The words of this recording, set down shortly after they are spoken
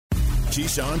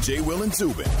Keyshawn, JWill, and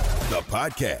Zubin, the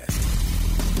podcast.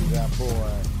 Yeah,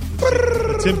 boy.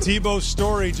 The Tim Tebow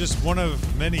story, just one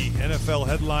of many NFL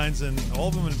headlines, and all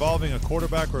of them involving a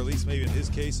quarterback, or at least maybe in his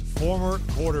case, former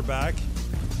quarterback.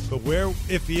 But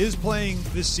if he is playing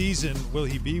this season, will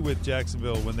he be with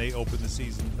Jacksonville when they open the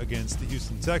season against the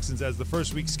Houston Texans? As the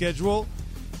first week schedule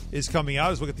is coming out,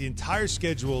 let's look at the entire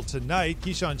schedule tonight.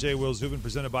 Keyshawn, JWill, Zubin,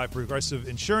 presented by Progressive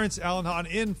Insurance. Alan Hahn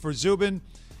in for Zubin.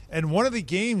 And one of the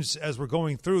games, as we're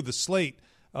going through the slate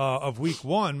of week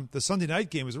one, the Sunday night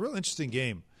game, was a real interesting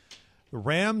game. The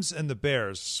Rams and the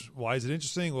Bears. Why is it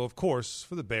interesting? Well, of course,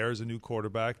 for the Bears, a new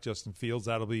quarterback, Justin Fields.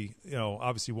 That'll be,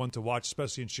 obviously one to watch,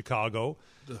 especially in Chicago.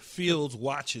 The Fields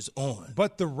watch is on.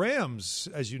 But the Rams,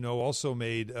 as you know, also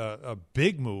made a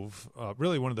big move,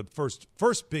 really one of the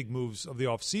first big moves of the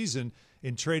offseason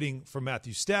in trading for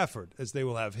Matthew Stafford, as they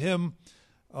will have him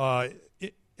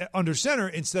under center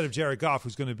instead of Jared Goff,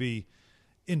 who's going to be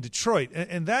in Detroit.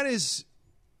 And that is,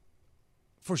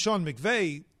 for Sean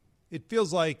McVay, it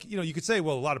feels like, you could say,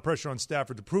 well, a lot of pressure on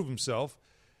Stafford to prove himself.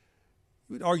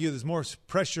 You would argue there's more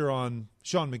pressure on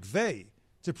Sean McVay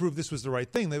to prove this was the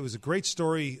right thing. There was a great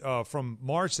story from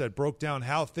March that broke down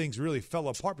how things really fell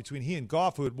apart between he and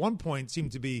Goff, who at one point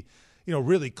seemed to be,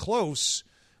 really close,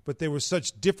 but they were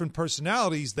such different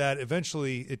personalities that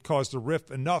eventually it caused a rift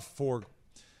enough for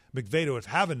McVay to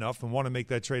have enough and want to make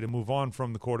that trade and move on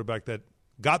from the quarterback that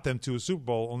got them to a Super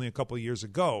Bowl only a couple of years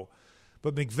ago.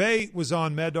 But McVay was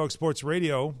on Mad Dog Sports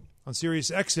Radio on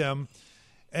Sirius XM,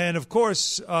 and, of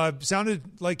course,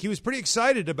 sounded like he was pretty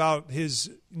excited about his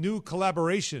new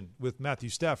collaboration with Matthew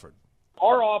Stafford.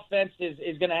 Our offense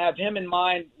is going to have him in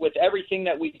mind with everything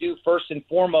that we do first and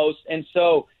foremost. And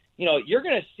so, you're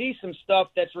going to see some stuff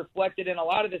that's reflected in a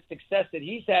lot of the success that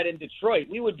he's had in Detroit.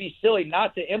 We would be silly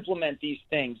not to implement these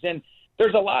things. And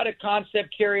there's a lot of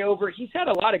concept carryover. He's had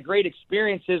a lot of great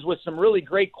experiences with some really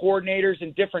great coordinators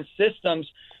and different systems.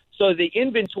 So the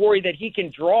inventory that he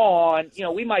can draw on,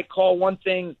 we might call one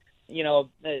thing, 6,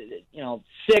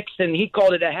 and he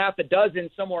called it a half a dozen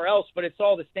somewhere else, but it's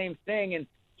all the same thing. And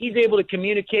he's able to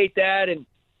communicate that. And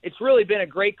it's really been a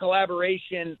great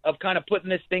collaboration of kind of putting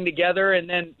this thing together. And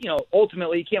then,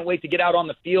 ultimately, you can't wait to get out on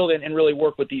the field and really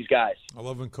work with these guys. I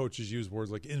love when coaches use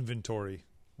words like inventory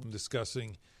when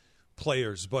discussing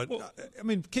players. But,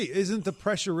 Kate, isn't the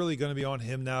pressure really going to be on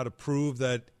him now to prove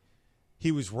that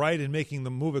he was right in making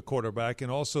the move at quarterback,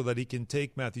 and also that he can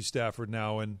take Matthew Stafford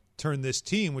now and turn this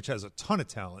team, which has a ton of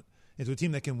talent, into a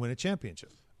team that can win a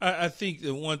championship? I think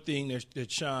the one thing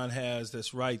that Sean has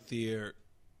that's right there,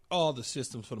 all the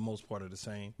systems for the most part are the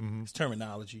same. Mm-hmm. It's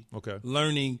terminology. Okay.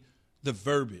 Learning the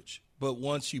verbiage. But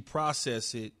once you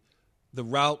process it, the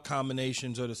route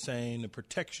combinations are the same. The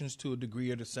protections to a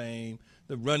degree are the same.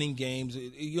 The running games,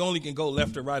 you only can go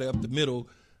left or right or up the middle.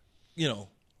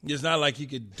 It's not like you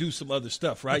could do some other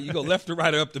stuff, right? You go left or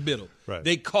right or up the middle. Right.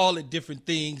 They call it different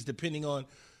things depending on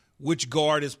which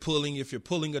guard is pulling, if you're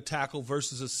pulling a tackle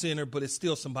versus a center, but it's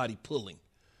still somebody pulling.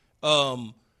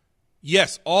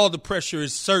 Yes, all the pressure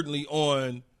is certainly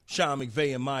on Sean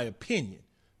McVay, in my opinion,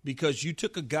 because you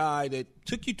took a guy that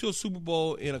took you to a Super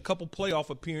Bowl in a couple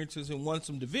playoff appearances and won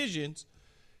some divisions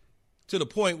to the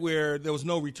point where there was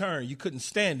no return. You couldn't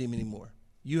stand him anymore.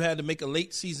 You had to make a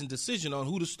late season decision on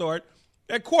who to start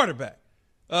at quarterback.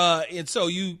 And so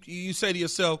you say to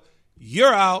yourself,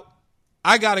 you're out.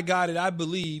 I got a guy that I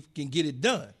believe can get it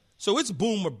done. So it's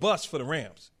boom or bust for the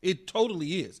Rams. It totally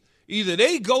is. Either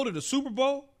they go to the Super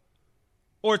Bowl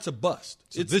or it's a bust.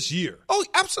 So it's this year. Oh,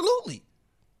 absolutely.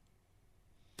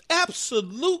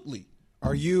 Absolutely.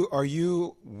 Are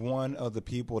you one of the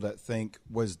people that think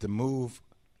was the move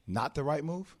not the right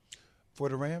move for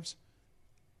the Rams?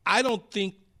 I don't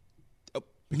think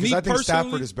because I think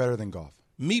Stafford is better than Goff.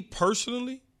 Me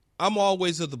personally, I'm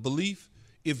always of the belief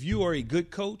if you are a good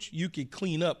coach, you can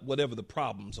clean up whatever the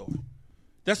problems are.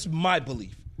 That's my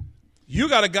belief. You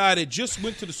got a guy that just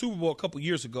went to the Super Bowl a couple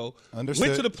years ago, Understood.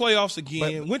 Went to the playoffs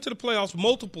again, went to the playoffs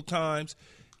multiple times,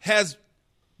 has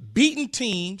beaten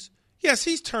teams. Yes,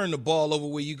 he's turned the ball over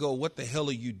where you go, what the hell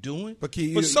are you doing? But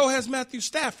so has Matthew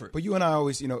Stafford. But you and I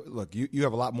always, look, you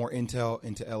have a lot more intel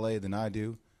into L.A. than I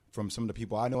do from some of the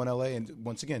people I know in L.A. And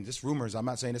once again, just rumors. I'm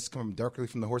not saying this is coming directly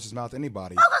from the horse's mouth to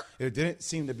anybody. It didn't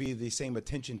seem to be the same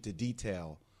attention to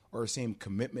detail or same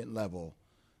commitment level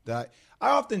that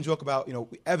I often joke about.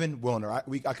 Evan Wilner,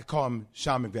 I could call him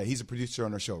Sean McVay. He's a producer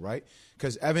on our show, right?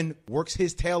 Because Evan works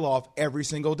his tail off every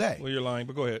single day. Well, you're lying,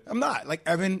 but go ahead. I'm not.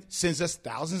 Evan sends us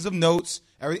thousands of notes.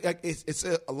 It's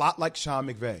a lot like Sean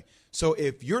McVay. So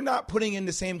if you're not putting in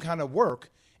the same kind of work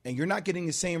and you're not getting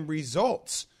the same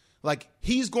results,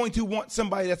 he's going to want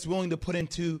somebody that's willing to put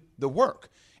into the work.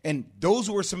 And those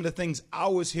were some of the things I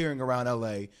was hearing around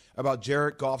L.A. about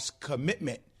Jared Goff's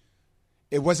commitment.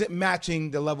 It wasn't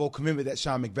matching the level of commitment that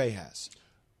Sean McVay has.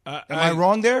 Am I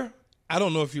wrong there? I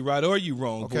don't know if you're right or you're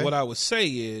wrong, Okay. but what I would say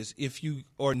is if you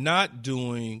are not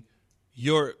doing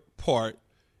your part,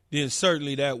 then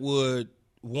certainly that would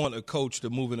want a coach to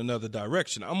move in another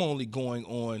direction. I'm only going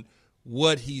on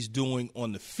what he's doing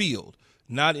on the field,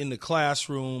 not in the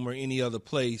classroom or any other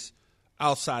place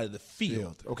outside of the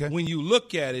field. Okay. When you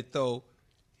look at it, though,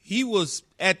 he was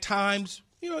at times,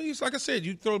 he's like I said,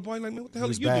 you throw the ball like, man, what the hell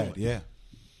are you doing? Yeah.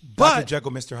 But Dr.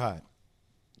 Jekyll, Mr. Hyde.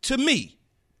 to me,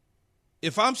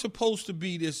 if I'm supposed to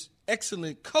be this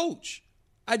excellent coach,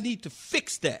 I need to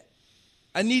fix that.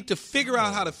 I need to figure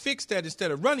out how to fix that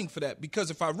instead of running for that. Because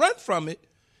if I run from it,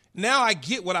 now I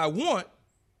get what I want.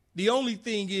 The only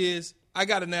thing is I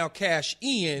got to now cash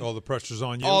in. All the pressure's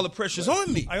on you. All the pressure's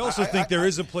on me. I also think there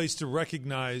is a place to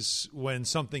recognize when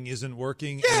something isn't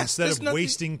working. Yes, and instead there's of nothing-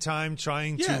 wasting time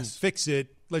trying to Yes. fix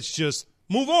it, let's just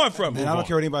Move on from it. And I don't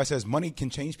care what anybody says. Money can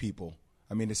change people.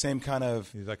 I mean, the same kind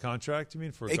of. Is that contract, you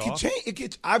mean, for It can Goff?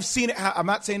 change. I've seen it. I'm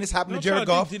not saying this happened I'm to Jared trying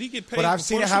to think, Goff. did he get paid But I've before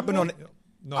seen the it Super happen Bowl?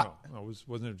 No,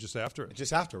 wasn't it just after it?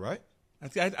 just after, right?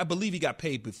 I believe he got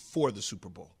paid before the Super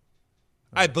Bowl.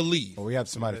 I believe. Well, we have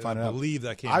somebody to find it out. I believe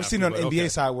that came I've after, seen it on the but NBA okay.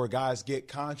 side where guys get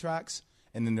contracts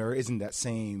and then there isn't that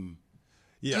same.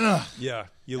 Yeah.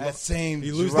 You That same.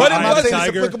 You lose drive. the I'm eye not of the saying it's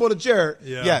Tiger. applicable to Jared.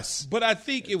 Yeah. Yes. But I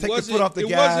think it Take the wasn't, foot off the it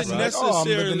gas, wasn't like, oh, I'm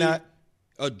living necessarily that.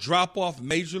 a drop-off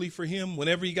majorly for him.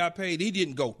 Whenever he got paid, he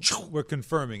didn't go. We're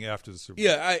confirming after the Super Bowl.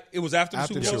 Yeah, it was after the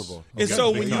After Super the Bowl. Super Bowl. And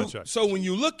Okay. so when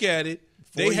you look at it,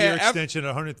 they 4-year had extension,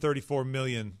 $134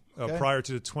 million Okay. prior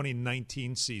to the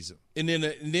 2019 season. and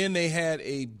then they had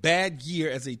a bad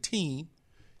year as a team.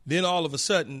 Then all of a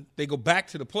sudden they go back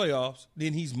to the playoffs.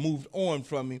 Then he's moved on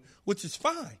from him, which is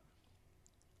fine.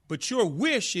 But your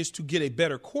wish is to get a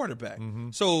better quarterback.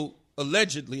 So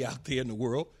allegedly out there in the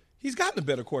world, he's gotten a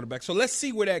better quarterback. So let's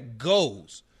see where that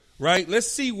goes, right? Let's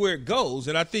see where it goes.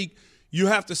 And I think you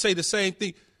have to say the same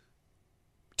thing.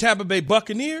 Tampa Bay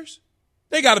Buccaneers,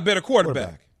 they got a better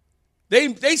quarterback.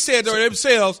 They said to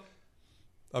themselves,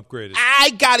 Upgraded. I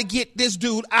got to get this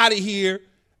dude out of here.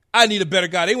 I need a better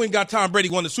guy. They went and got Tom Brady,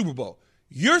 won the Super Bowl.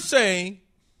 You're saying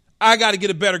I got to get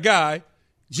a better guy.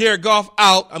 Jared Goff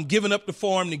out. I'm giving up the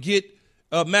farm to get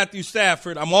Matthew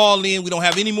Stafford. I'm all in. We don't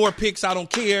have any more picks. I don't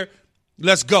care.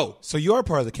 Let's go. So you are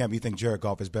part of the camp. You think Jared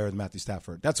Goff is better than Matthew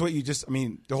Stafford. That's what you just. I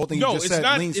mean, the whole thing you No, just it's said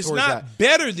not. leans It's towards not that.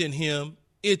 better than him.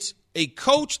 It's a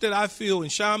coach that I feel,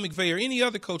 and Sean McVay or any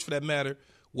other coach for that matter,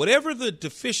 whatever the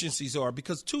deficiencies are,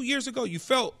 because 2 years ago you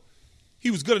felt he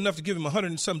was good enough to give him $100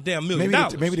 and some damn million.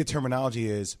 Maybe the terminology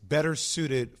is better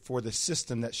suited for the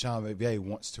system that Sean McVay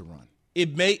wants to run.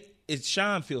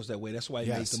 Sean feels that way. That's why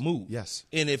he made the move. Yes.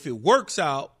 And if it works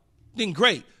out, then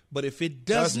great. But if it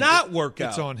does not work out,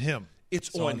 It's on him.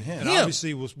 It's on him. And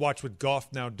obviously, we'll watch what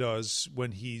Goff now does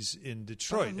when he's in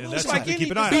Detroit. And It's that's like something to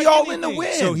keep an anything. eye Be on. all in the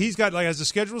win. So he's got, as the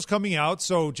schedule's coming out,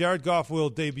 so Jared Goff will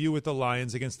debut with the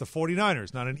Lions against the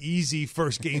 49ers. Not an easy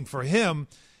first game for him,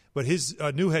 but his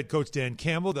new head coach, Dan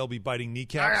Campbell, they'll be biting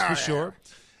kneecaps for sure.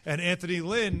 And Anthony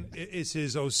Lynn is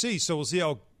his OC, so we'll see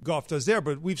how Goff does there.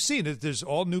 But we've seen it. There's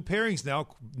all new pairings now,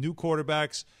 new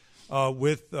quarterbacks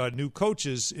with new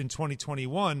coaches in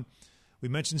 2021. We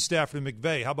mentioned Stafford and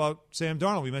McVay. How about Sam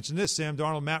Darnold? We mentioned this. Sam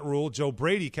Darnold, Matt Rule, Joe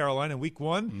Brady, Carolina in week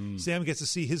one. Sam gets to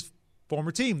see his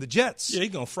former team, the Jets. Yeah, he's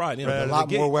going to fry them. A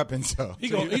lot more weapons, though. He's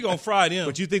going to fry them.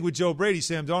 But you think with Joe Brady,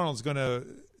 Sam Darnold's going to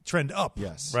trend up.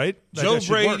 Yes. Right? Joe that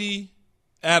should work. Brady,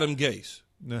 Adam Gase.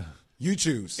 No. You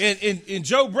choose. And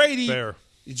Joe Brady, Fair.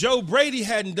 Joe Brady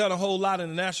hadn't done a whole lot in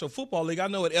the National Football League. I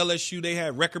know at LSU they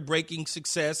had record-breaking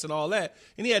success and all that,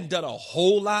 and he hadn't done a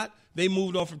whole lot. They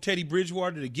moved on from Teddy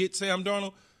Bridgewater to get Sam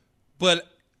Darnold. But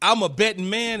I'm a betting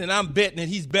man, and I'm betting that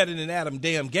he's better than Adam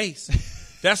damn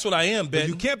Gase. That's what I am betting.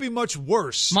 You can't be much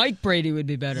worse. Mike Brady would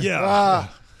be better. Yeah.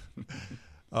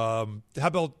 How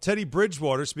about Teddy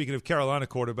Bridgewater, speaking of Carolina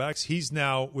quarterbacks? He's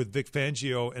now with Vic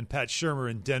Fangio and Pat Shurmur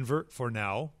in Denver for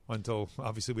now, until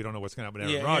obviously we don't know what's going to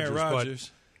happen to Aaron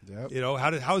Rodgers. Yep.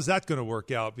 But, how is that going to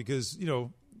work out? Because,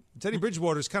 Teddy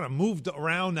Bridgewater's kind of moved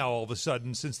around now all of a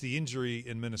sudden since the injury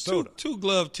in Minnesota.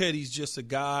 Two-glove Teddy's just a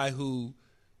guy who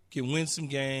can win some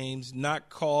games, not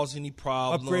cause any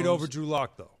problems. Upgrade over Drew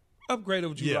Lock, though. Upgrade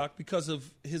over Drew Lock because of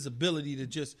his ability to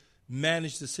just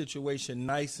manage the situation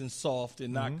nice and soft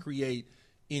and not create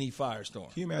any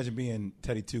firestorm. Can you imagine being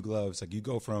Teddy Two Gloves? Like you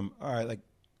go from, all right, like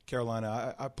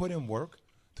Carolina, I put in work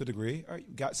to a degree. All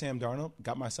right, got Sam Darnold,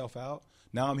 got myself out.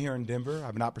 Now I'm here in Denver. I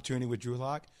have an opportunity with Drew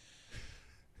Lock.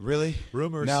 Really?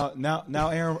 Rumors. Now,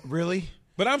 Aaron, really?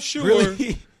 But I'm sure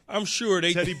Really? I'm sure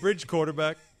they Teddy Bridge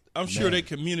quarterback. I'm sure they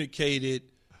communicated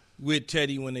with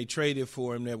Teddy when they traded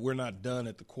for him that we're not done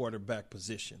at the quarterback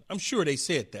position. I'm sure they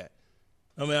said that.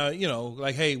 I mean,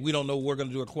 like, hey, we don't know what we're going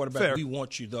to do at quarterback. Fair. We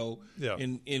want you, though,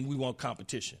 and we want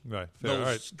competition. Right. Fair.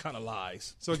 Those kind of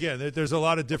lies. So, again, there's a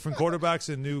lot of different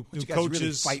quarterbacks and new coaches.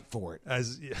 Really fight for it.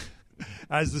 As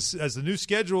the new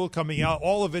schedule coming out,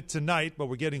 all of it tonight, but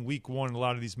we're getting week one, a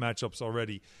lot of these matchups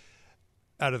already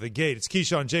out of the gate. It's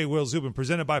Keyshawn, JWill, Zubin,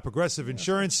 presented by Progressive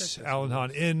Insurance. Alan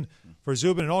Hahn in for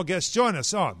Zubin, and all guests join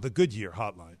us on the Goodyear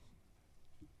Hotline.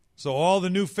 So all the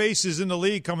new faces in the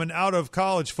league coming out of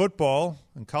college football,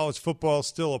 and college football is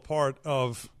still a part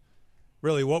of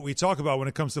really what we talk about when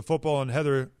it comes to football, and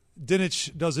Heather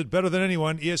Dinich does it better than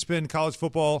anyone, ESPN college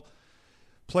football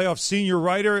playoff senior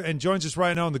writer, and joins us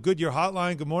right now on the Goodyear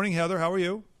Hotline. Good morning, Heather. How are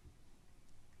you?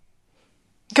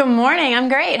 Good morning. I'm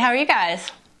great. How are you guys?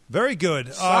 Very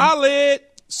good. Solid.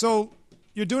 So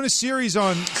you're doing a series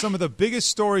on some of the biggest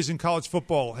stories in college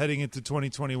football heading into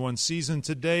 2021 season.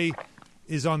 Today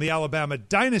is on the Alabama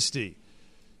dynasty.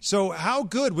 So how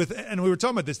good and we were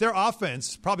talking about this, their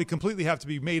offense probably completely have to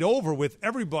be made over with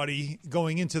everybody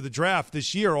going into the draft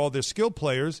this year, all their skilled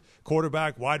players,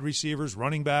 quarterback, wide receivers,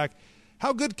 running back.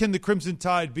 How good can the Crimson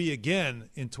Tide be again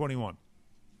in 21?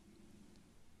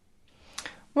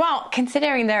 Well,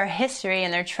 considering their history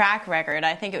and their track record,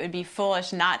 I think it would be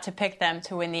foolish not to pick them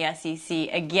to win the SEC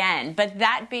again. But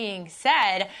that being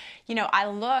said, I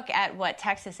look at what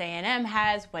Texas A&M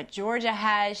has, what Georgia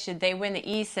has. Should they win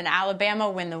the East and Alabama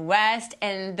win the West?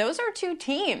 And those are two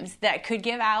teams that could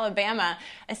give Alabama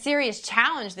a serious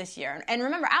challenge this year. And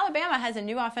remember, Alabama has a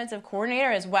new offensive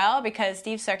coordinator as well because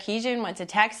Steve Sarkisian went to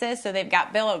Texas, so they've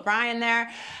got Bill O'Brien there.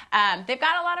 They've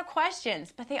got a lot of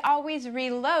questions, but they always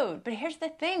reload. But here's the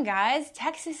thing, guys.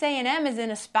 Texas A&M is in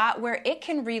a spot where it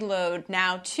can reload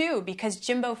now, too, because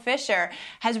Jimbo Fisher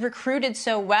has recruited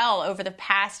so well over the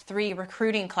past 3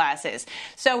 recruiting classes.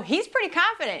 So he's pretty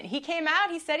confident. He came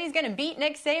out, he said he's going to beat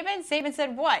Nick Saban. Saban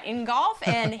said, what, in golf?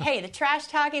 And, hey, the trash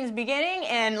talking is beginning,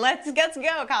 and let's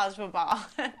go, college football.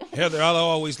 Heather, I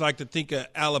always like to think of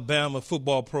Alabama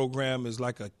football program as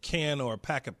like a can or a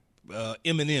pack of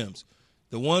M&Ms.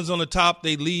 The ones on the top,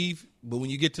 they leave, but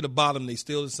when you get to the bottom, they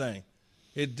still the same.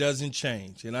 It doesn't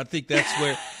change. And I think that's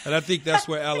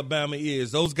where Alabama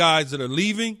is. Those guys that are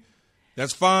leaving,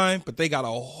 that's fine, but they got a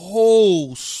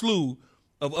whole slew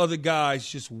of other guys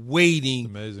just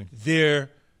waiting their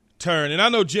turn. And I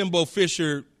know Jimbo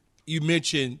Fisher, you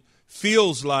mentioned,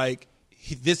 feels like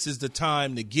this is the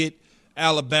time to get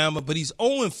Alabama, but he's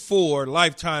 0-4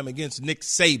 lifetime against Nick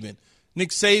Saban. Nick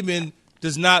Saban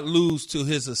does not lose to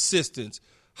his assistants.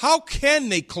 How can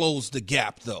they close the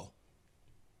gap, though?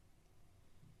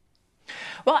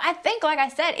 Well, I think, like I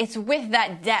said, it's with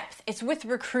that depth. It's with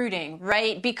recruiting,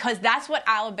 right? Because that's what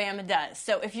Alabama does.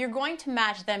 So if you're going to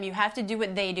match them, you have to do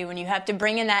what they do, and you have to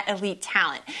bring in that elite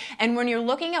talent. And when you're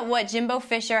looking at what Jimbo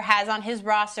Fisher has on his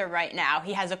roster right now,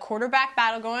 he has a quarterback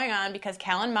battle going on because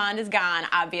Kellen Mond is gone,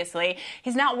 obviously.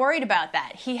 He's not worried about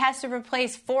that. He has to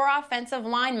replace 4 offensive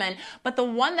linemen, but the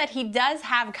one that he does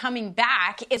have coming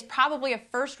back is probably a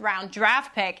first-round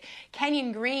draft pick.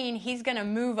 Kenyon Green, he's going to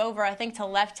move over, I think, to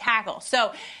left tackle. So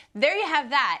there you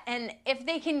have that. And if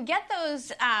they can get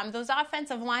those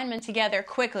offensive linemen together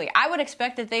quickly, I would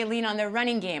expect that they lean on their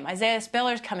running game. Isaiah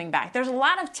Spiller's coming back. There's a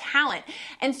lot of talent.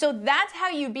 And so that's how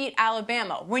you beat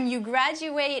Alabama. When you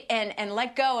graduate and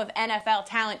let go of NFL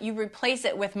talent, you replace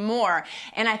it with more.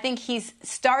 And I think he's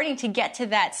starting to get to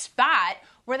that spot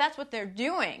where that's what they're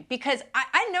doing. Because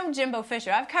I know Jimbo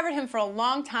Fisher. I've covered him for a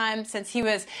long time since he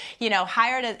was,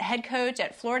 hired as head coach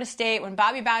at Florida State when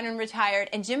Bobby Bowden retired.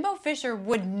 And Jimbo Fisher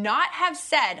would not have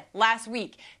said last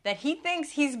week that he thinks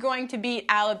he's going to beat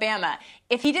Alabama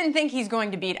if he didn't think he's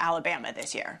going to beat Alabama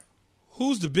this year.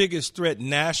 Who's the biggest threat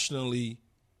nationally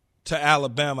to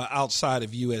Alabama outside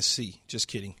of USC? Just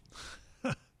kidding.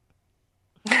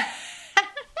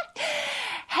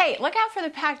 Hey, look out for the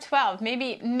Pac-12.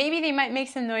 Maybe they might make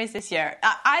some noise this year.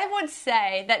 I would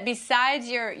say that besides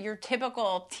your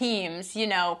typical teams,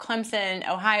 Clemson,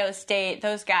 Ohio State,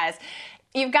 those guys,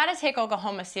 you've got to take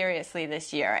Oklahoma seriously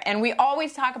this year. And we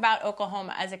always talk about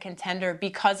Oklahoma as a contender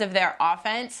because of their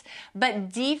offense.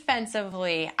 But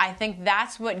defensively, I think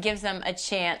that's what gives them a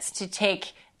chance to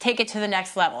take take it to the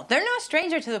next level. They're no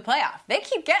stranger to the playoff. They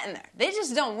keep getting there. They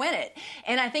just don't win it.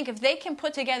 And I think if they can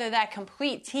put together that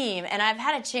complete team, and I've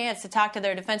had a chance to talk to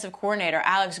their defensive coordinator,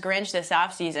 Alex Grinch, this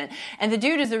offseason, and the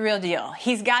dude is the real deal.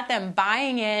 He's got them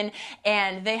buying in,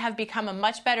 and they have become a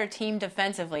much better team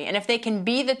defensively. And if they can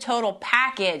be the total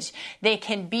package, they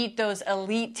can beat those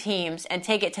elite teams and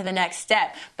take it to the next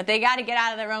step. But they got to get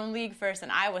out of their own league first,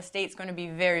 and Iowa State's going to be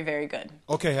very, very good.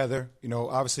 Okay, Heather.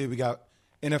 Obviously we got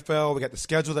NFL, we got the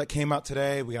schedule that came out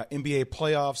today, we got NBA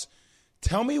playoffs.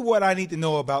 Tell me what I need to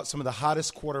know about some of the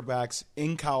hottest quarterbacks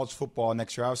in college football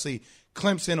next year. Obviously,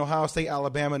 Clemson, Ohio State,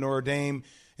 Alabama, Notre Dame,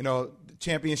 the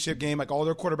championship game, like all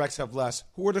their quarterbacks have less.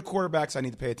 Who are the quarterbacks I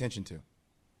need to pay attention to?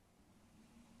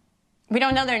 We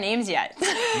don't know their names yet.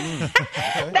 Okay.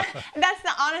 That's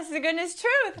the honest to goodness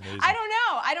truth. Amazing. I don't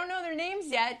know. I don't know their names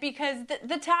yet because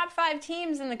the top 5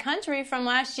 teams in the country from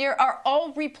last year are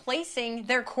all replacing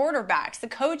their quarterbacks. The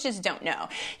coaches don't know.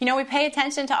 We pay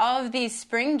attention to all of these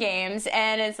spring games,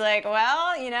 and it's like, well,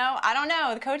 I don't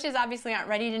know. The coaches obviously aren't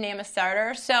ready to name a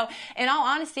starter. So, in all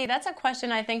honesty, that's a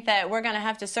question I think that we're going to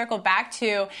have to circle back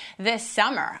to this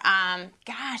summer.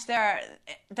 Gosh, there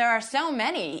are so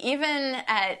many, even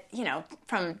at,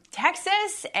 from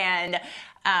Texas and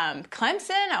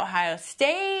Clemson, Ohio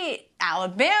State,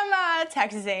 Alabama,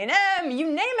 Texas A&M, you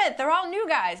name it. They're all new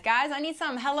guys. Guys, I need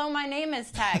some hello, my name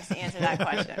is tags to answer that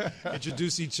question.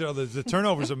 Introduce each other. The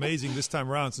turnover is amazing this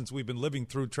time around since we've been living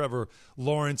through Trevor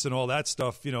Lawrence and all that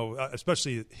stuff,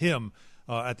 especially him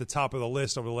at the top of the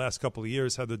list over the last couple of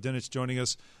years. Heather Dinich joining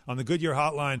us on the Goodyear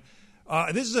Hotline.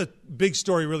 This is a big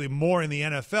story, really, more in the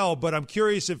NFL, but I'm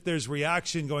curious if there's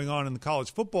reaction going on in the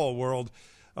college football world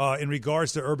in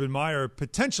regards to Urban Meyer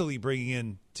potentially bringing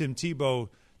in Tim Tebow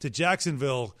to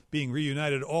Jacksonville, being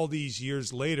reunited all these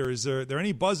years later. Is there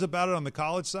any buzz about it on the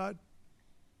college side?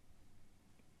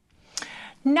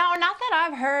 No, not that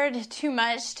I've heard too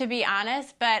much, to be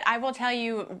honest, but I will tell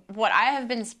you what I have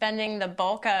been spending the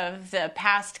bulk of the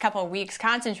past couple of weeks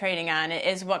concentrating on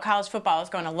is what college football is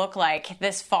going to look like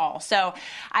this fall. So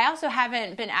I also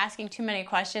haven't been asking too many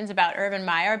questions about Urban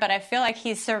Meyer, but I feel like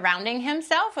he's surrounding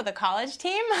himself with a college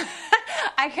team.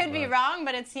 I could be wrong,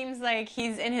 but it seems like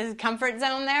he's in his comfort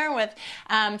zone there with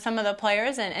some of the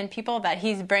players and people that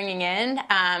he's bringing in.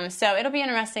 So it'll be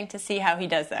interesting to see how he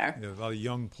does there. Yeah, a lot of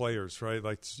young players, right?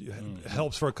 It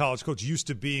helps for a college coach used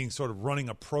to being sort of running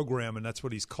a program, and that's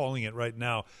what he's calling it right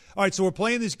now. All right, so we're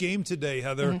playing this game today,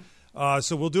 Heather.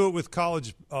 So we'll do it with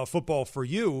college football for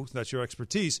you. That's your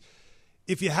expertise.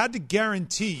 If you had to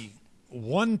guarantee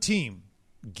one team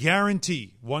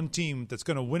that's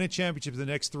going to win a championship in the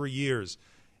next 3 years,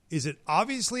 is it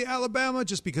obviously Alabama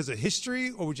just because of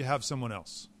history, or would you have someone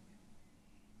else?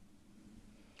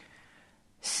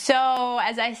 So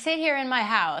as I sit here in my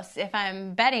house, if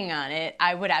I'm betting on it,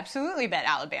 I would absolutely bet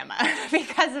Alabama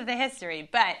because of the history.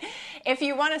 But if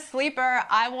you want a sleeper,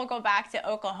 I will go back to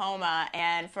Oklahoma,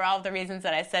 and for all of the reasons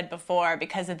that I said before,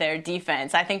 because of their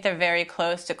defense. I think they're very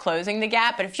close to closing the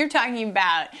gap. But if you're talking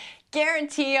about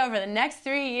guarantee over the next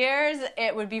 3 years,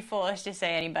 it would be foolish to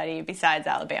say anybody besides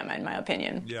Alabama, in my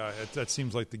opinion. Yeah, that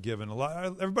seems like the given.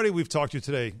 Everybody we've talked to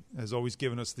today has always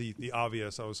given us the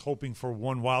obvious. I was hoping for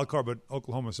one wild card, but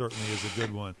Oklahoma certainly is a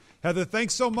good one. Heather,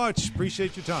 thanks so much.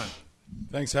 Appreciate your time.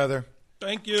 Thanks, Heather.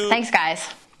 Thank you. Thanks, guys.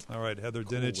 All right, Heather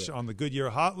Dinich on the Goodyear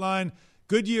Hotline.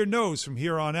 Goodyear knows from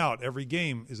here on out, every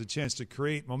game is a chance to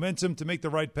create momentum, to make the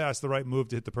right pass, the right move,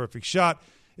 to hit the perfect shot.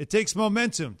 It takes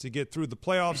momentum to get through the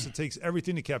playoffs. It takes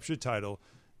everything to capture a title.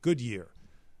 Goodyear,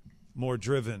 more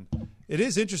driven. It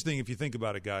is interesting if you think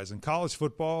about it, guys. In college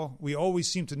football, we always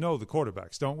seem to know the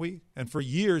quarterbacks, don't we? And for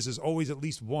years, there's always at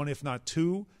least one, if not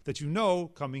two, that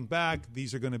coming back,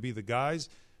 these are going to be the guys.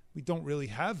 We don't really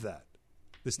have that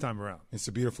this time around. It's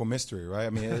a beautiful mystery, right? I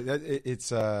mean,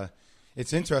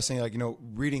 it's interesting,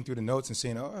 reading through the notes and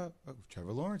seeing,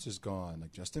 Trevor Lawrence is gone,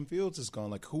 like Justin Fields is gone.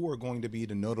 Like, who are going to be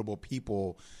the notable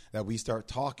people that we start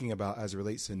talking about as it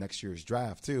relates to next year's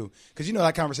draft, too? Because,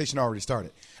 that conversation already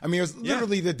started. I mean, it was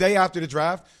literally the day after the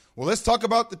draft. Well, let's talk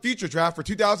about the future draft for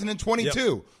 2022.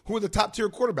 Yep. Who are the top-tier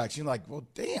quarterbacks? You're like, well,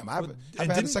 damn, I've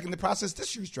had a second to process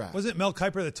this year's draft. Was it Mel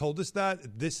Kiper that told us that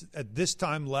at this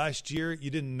time last year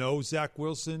you didn't know Zach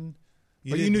Wilson?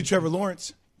 You knew Trevor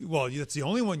Lawrence. Well, that's the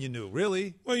only one you knew,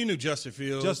 really. Well, you knew Justin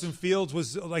Fields. Justin Fields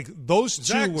was like those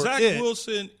two were Zach it.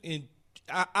 Wilson.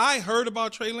 I heard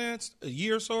about Trey Lance a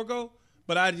year or so ago,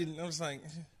 but I didn't. I was like,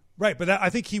 right. But I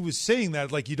think he was saying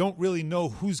that like you don't really know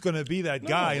who's going to be that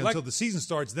guy until the season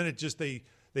starts. Then it just they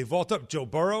vault up. Joe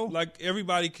Burrow. Like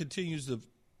everybody continues to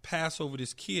pass over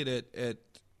this kid at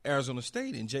Arizona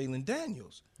State and Jalen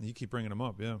Daniels. You keep bringing him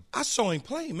up, yeah. I saw him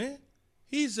play, man.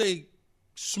 He's a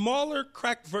smaller,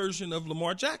 cracked version of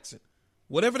Lamar Jackson,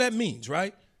 whatever that means,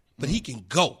 right? But he can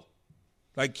go.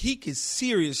 Like, he can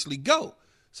seriously go.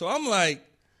 So I'm like,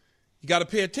 you got to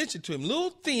pay attention to him. A little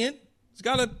thin. He's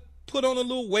got to put on a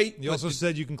little weight. You also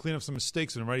said you can clean up some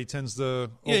mistakes in him, right? He tends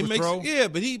to overthrow.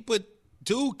 But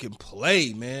dude can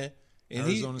play, man.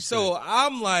 And so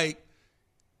I'm like,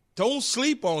 don't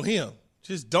sleep on him.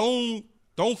 Just don't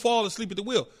fall asleep at the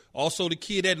wheel. Also, the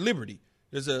kid at Liberty.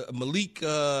 There's a Malik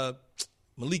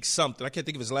something. I can't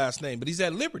think of his last name, but he's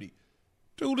at Liberty.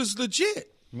 Dude is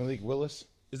legit. Malik Willis.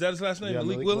 Is that his last name? Yeah,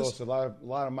 Malik Willis? A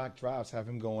lot of mock drafts have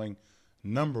him going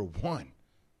number 1.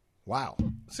 Wow.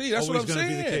 See, that's always what I'm saying.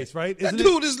 Be the case, right? That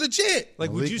dude is legit.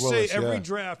 Like, Malik would you Willis, say every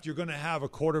draft you're going to have a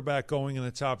quarterback going in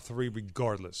the top 3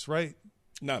 regardless, right?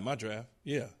 Not my draft.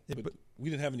 Yeah. But we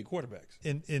didn't have any quarterbacks.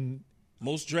 In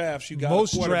most drafts, you got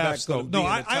most a quarterback drafts, though. No,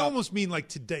 I almost mean like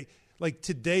today. Like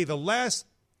today, the last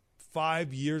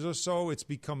 5 years or so, it's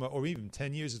become, or even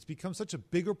 10 years, it's become such a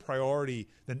bigger priority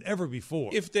than ever before.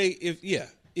 If they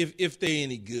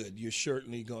any good, you're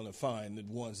certainly going to find the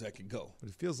ones that could go. But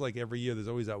it feels like every year there's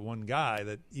always that one guy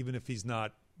that even if he's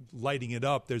not lighting it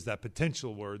up, there's that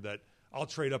potential word that I'll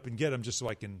trade up and get him just so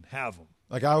I can have him.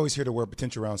 Like, I always hear the word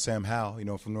potential around Sam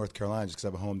Howell, from North Carolina, just because I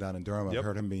have a home down in Durham. I've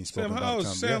heard him being spoken about.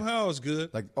 Sam Howell is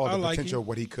good. Like, the potential of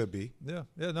what he could be. Yeah.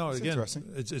 No, it's again, interesting.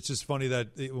 It's just funny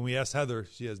that when we asked Heather,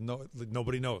 she has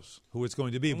nobody knows who it's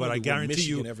going to be. But I guarantee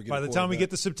you, by the time we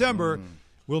get to September,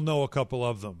 we'll know a couple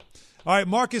of them. All right,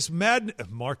 I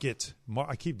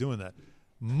keep doing that.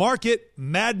 Market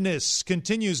Madness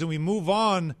continues, and we move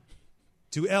on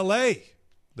to L.A.,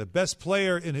 the best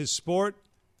player in his sport,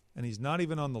 and he's not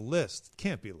even on the list. It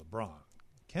can't be LeBron,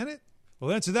 can it?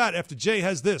 We'll answer that after Jay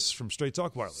has this from Straight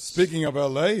Talk Wireless. Speaking of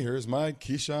L.A., here's my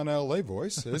Keyshawn L.A.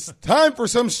 voice. It's time for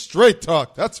some straight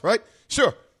talk. That's right.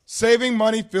 Sure, saving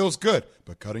money feels good,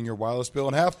 but cutting your wireless bill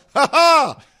in half,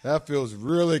 that feels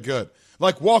really good.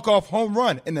 Like walk-off home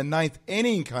run in the 9th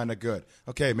inning kind of good.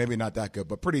 Okay, maybe not that good,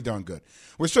 but pretty darn good.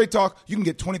 With Straight Talk, you can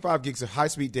get 25 gigs of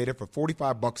high-speed data for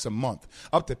 $45 a month,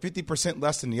 up to 50%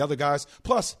 less than the other guys.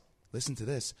 Plus, listen to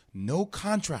this, no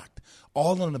contract,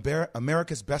 all on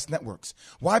America's best networks.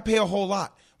 Why pay a whole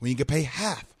lot when you can pay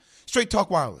half? Straight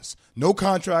Talk Wireless, no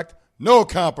contract, no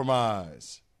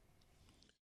compromise.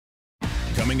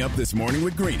 Coming up this morning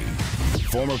with Greeny,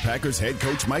 former Packers head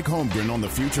coach Mike Holmgren on the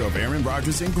future of Aaron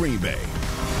Rodgers in Green Bay.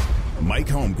 Mike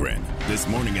Holmgren, this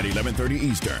morning at 11:30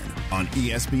 Eastern on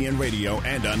ESPN Radio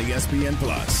and on ESPN+.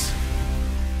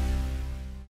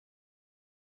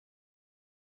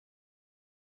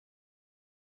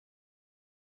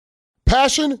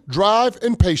 Passion, drive,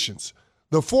 and patience.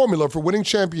 The formula for winning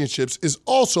championships is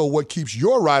also what keeps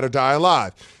your ride or die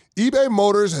alive. eBay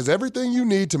Motors has everything you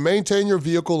need to maintain your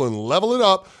vehicle and level it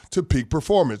up to peak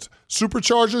performance.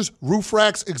 Superchargers, roof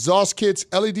racks, exhaust kits,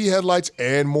 LED headlights,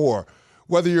 and more.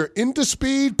 Whether you're into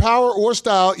speed, power, or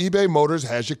style, eBay Motors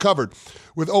has you covered.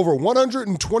 With over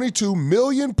 122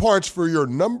 million parts for your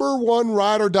number one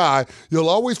ride or die, you'll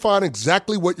always find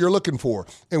exactly what you're looking for.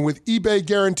 And with eBay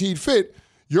Guaranteed Fit,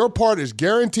 your part is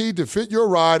guaranteed to fit your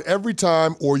ride every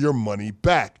time or your money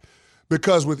back.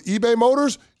 Because with eBay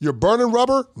Motors, you're burning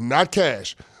rubber, not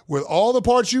cash. With all the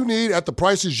parts you need at the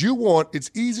prices you want, it's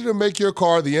easy to make your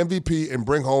car the MVP and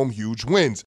bring home huge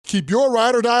wins. Keep your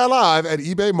ride or die alive at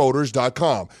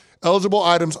ebaymotors.com. Eligible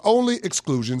items only.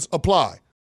 Exclusions apply.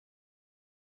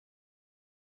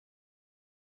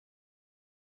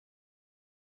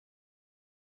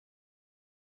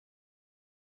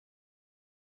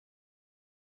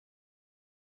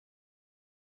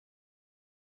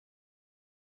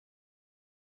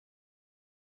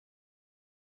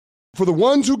 For the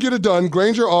ones who get it done,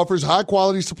 Grainger offers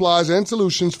high-quality supplies and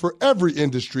solutions for every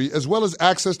industry, as well as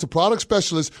access to product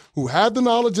specialists who have the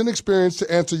knowledge and experience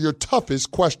to answer your toughest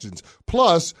questions.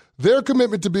 Plus, their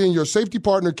commitment to being your safety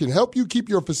partner can help you keep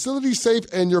your facility safe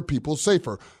and your people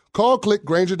safer. Call, click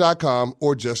Grainger.com,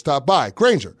 or just stop by.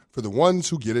 Grainger, for the ones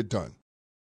who get it done.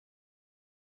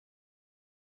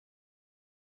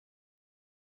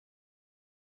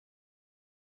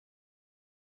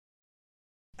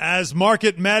 As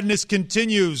Market Madness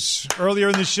continues, earlier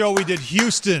in the show we did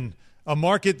Houston, a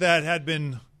market that had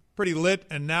been pretty lit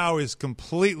and now is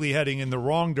completely heading in the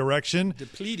wrong direction.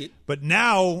 Depleted. But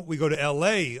now we go to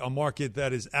L.A., a market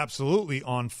that is absolutely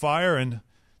on fire. And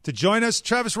to join us,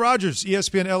 Travis Rodgers,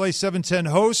 ESPN LA 710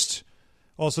 host,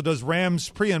 also does Rams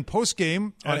pre- and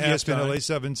post-game on ESPN LA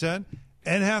 710.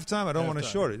 And halftime. I don't want to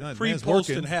short it. No, Pre, post,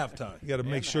 and halftime. You got to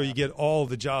make sure you get all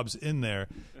the jobs in there.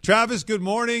 Travis, good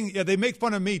morning. Yeah, they make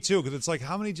fun of me, too, because it's like,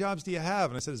 how many jobs do you have?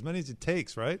 And I said, as many as it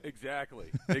takes, right? Exactly.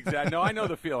 No, I know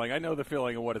the feeling. I know the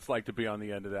feeling of what it's like to be on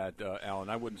the end of that, Alan.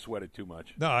 I wouldn't sweat it too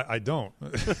much. No, I don't.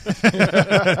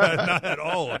 Not at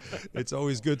all. It's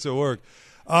always good to work.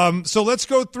 So let's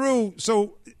go through.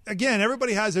 So, again,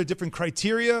 everybody has their different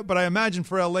criteria, but I imagine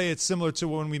for L.A. it's similar to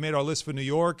when we made our list for New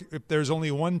York. If there's only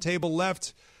one table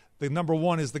left, the number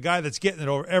one is the guy that's getting it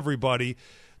over everybody.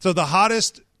 So the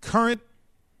hottest current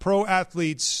pro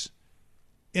athletes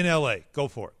in L.A. Go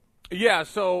for it. Yeah,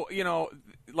 so,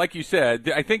 like you said,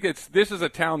 I think this is a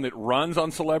town that runs on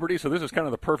celebrity, so this is kind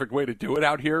of the perfect way to do it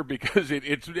out here because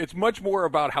it's much more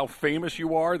about how famous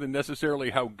you are than necessarily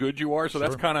how good you are. So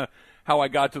That's kind of how I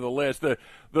got to the list. The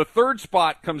third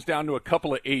spot comes down to a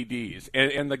couple of ADs,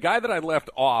 and the guy that I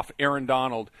left off, Aaron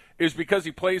Donald, is because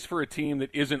he plays for a team that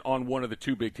isn't on one of the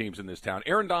two big teams in this town.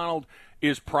 Aaron Donald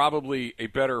is probably a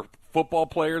better football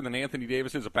player than Anthony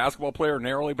Davis is a basketball player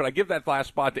narrowly, but I give that last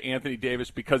spot to Anthony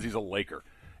Davis because he's a Laker.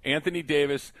 Anthony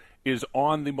Davis is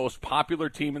on the most popular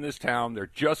team in this town. They're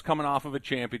just coming off of a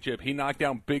championship. He knocked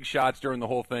down big shots during the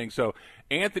whole thing. So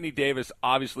Anthony Davis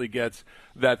obviously gets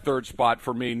that third spot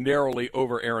for me narrowly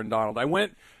over Aaron Donald. I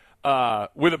went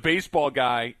with a baseball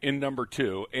guy in number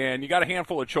 2, and you got a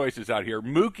handful of choices out here.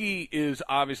 Mookie is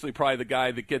obviously probably the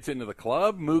guy that gets into the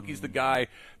club. Mookie's the guy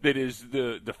that is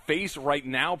the face right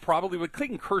now probably, but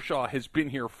Clayton Kershaw has been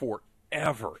here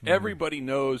forever. Everybody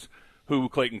knows who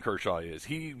Clayton Kershaw is.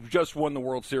 He just won the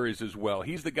World Series as well.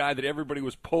 He's the guy that everybody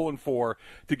was pulling for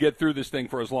to get through this thing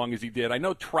for as long as he did. I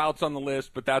know Trout's on the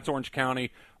list, but that's Orange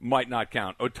County. Might not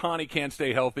count. Ohtani can't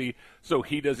stay healthy, so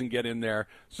he doesn't get in there.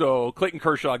 So Clayton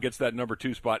Kershaw gets that number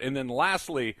 2 spot. And then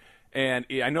lastly, and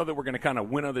I know that we're going to kind of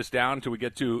winnow this down until we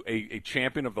get to a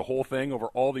champion of the whole thing over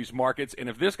all these markets. And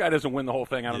if this guy doesn't win the whole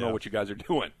thing, I don't know what you guys are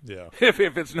doing. Yeah. If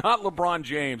it's not LeBron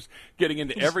James getting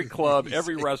into every club,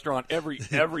 every restaurant,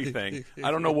 everything,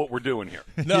 I don't know what we're doing here.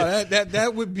 No,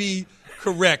 that would be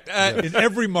correct. In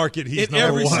every market, he's in number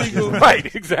every one. single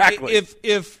Right, exactly. If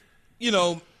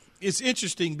it's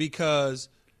interesting because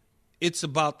it's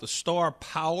about the star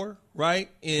power, right?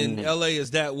 In LA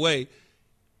is that way.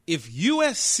 If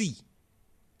USC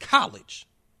College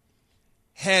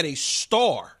had a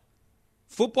star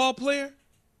football player,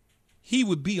 he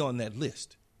would be on that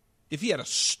list. If he had a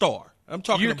star. I'm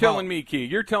talking You're telling me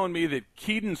that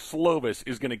Keaton Slovis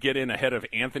is going to get in ahead of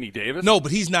Anthony Davis? No,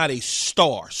 but he's not a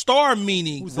star. Star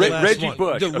meaning Reggie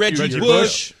Bush. Reggie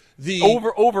Bush.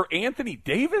 Over Anthony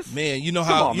Davis? Man, you know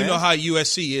how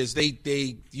USC is.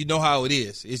 They you know how it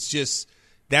is. It's just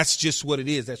that's just what it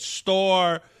is. That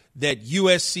star, that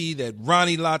USC, that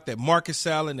Ronnie Lott, that Marcus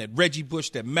Allen, that Reggie Bush,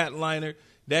 that Matt Leinart,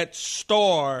 that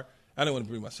star. I don't want to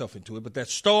bring myself into it, but that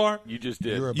star. You just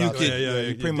did. You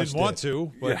pretty much want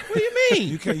to. But What do you mean?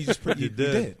 You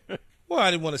did. Well, I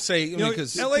didn't want to say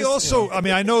because LA also. I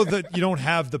mean, I know that you don't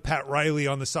have the Pat Riley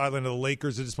on the sideline of the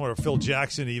Lakers. It's more of Phil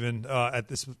Jackson even at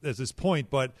this point,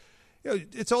 but.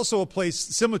 It's also a place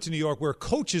similar to New York where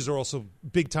coaches are also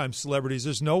big-time celebrities.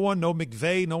 There's no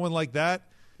McVay, no one like that.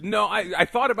 No, I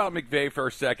thought about McVay for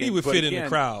a second. He would fit in the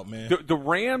crowd, man. The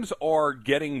Rams are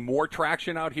getting more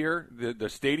traction out here. The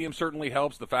stadium certainly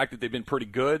helps. The fact that they've been pretty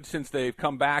good since they've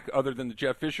come back, other than the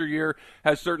Jeff Fisher year,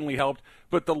 has certainly helped.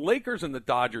 But the Lakers and the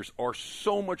Dodgers are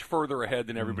so much further ahead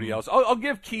than everybody else. I'll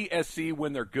give Key SC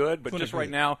when they're good, but just right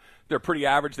now they're pretty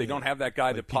average. They don't have that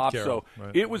guy that pops. Carroll, so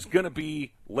right. it was going to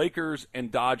be Lakers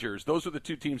and Dodgers. Those are the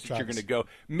two teams that you're going to go.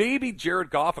 Maybe Jared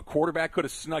Goff, a quarterback, could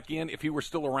have snuck in if he were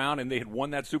still around and they had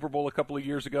won that Super Bowl a couple of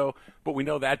years ago, but we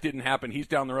know that didn't happen. He's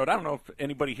down the road. I don't know if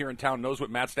anybody here in town knows what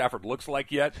Matt Stafford looks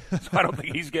like yet, so I don't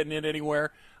think he's getting in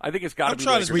anywhere. I think it's got to be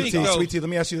Lakers. Sweet Tea, let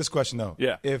me ask you this question, though.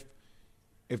 Yeah.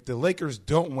 If the Lakers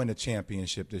don't win a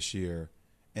championship this year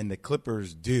and the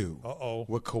Clippers do,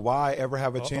 would Kawhi ever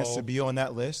have a chance to be on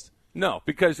that list? No,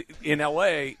 because in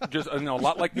L.A., just a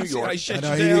lot like New York.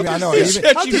 I know. He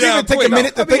shut you down take quick. a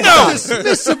minute to think about it.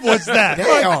 Dismissive was that?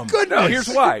 Damn. No, here's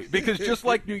why. Because just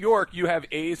like New York, you have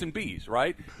A's and B's,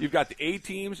 right? You've got the A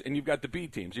teams and you've got the B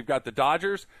teams. You've got the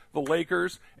Dodgers, the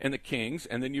Lakers, and the Kings,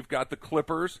 and then you've got the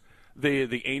Clippers,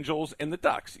 the Angels, and the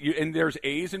Ducks. And there's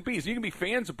A's and B's. You can be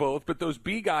fans of both, but those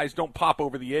B guys don't pop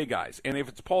over the A guys. And if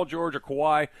it's Paul George or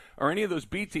Kawhi or any of those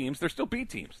B teams, they're still B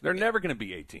teams. They're never going to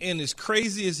be A teams. And as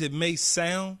crazy as it may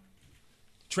sound,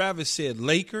 Travis said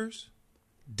Lakers,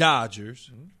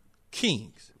 Dodgers,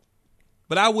 Kings.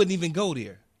 But I wouldn't even go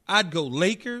there. I'd go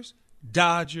Lakers,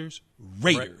 Dodgers,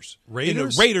 Raiders. Raiders?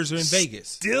 And the Raiders are in Vegas.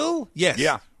 Still? Yes.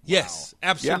 Yeah. Yes,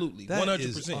 absolutely, 100%. That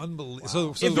is unbelievable.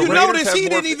 So If the you Raiders notice, have he more-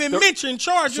 didn't even mention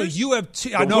Chargers. So you have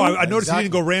I noticed he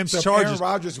didn't go Rams, so Chargers. Aaron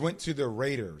Rodgers went to the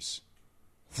Raiders.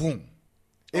 Boom.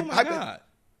 Oh, my God.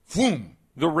 Boom.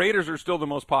 The Raiders are still the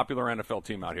most popular NFL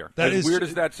team out here. As weird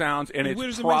as that sounds, and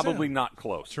it's probably not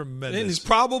close. Tremendous. And it's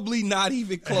probably not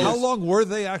even close. And how long were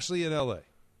they actually in L.A.?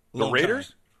 The Raiders?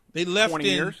 Time. They left 20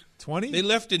 years. 20? They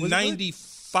left in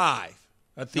 95.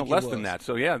 I think less than that.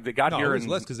 So, yeah, they got here it was in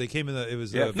less because they came in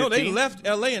yeah, no, they left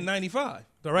L.A. in 95.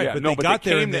 All right, yeah, but no, they but got they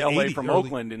there came in to L.A. 80, from early,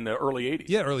 Oakland in the early 80s.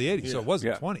 Yeah, early 80s, so it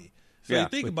wasn't Yeah. 20. So you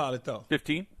think about it, though.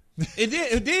 15? It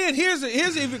did. Here's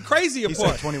the even crazier He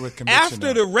part. said 20 with conviction,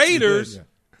 After though. the Raiders, He did,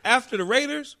 after the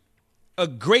Raiders, a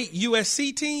great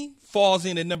USC team falls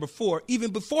in at number 4,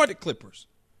 even before the Clippers.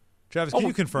 Travis, can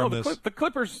you confirm no, this? The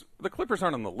Clippers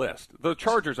aren't on the list. The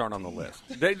Chargers aren't on the list.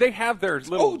 They have their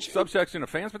little subsection of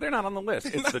fans, but they're not on the list.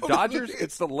 It's the Dodgers,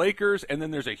 it's the Lakers, and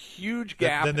then there's a huge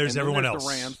gap. Then there's everyone else. The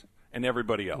Rams and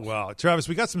everybody else. Wow. Travis,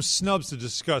 we got some snubs to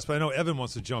discuss, but I know Evan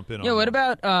wants to jump in on Yeah, what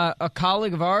that. about a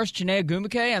colleague of ours, Chiney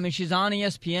Ogwumike? I mean, she's on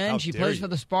ESPN. How She dare plays you. for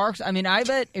the Sparks. I mean, I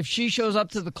bet if she shows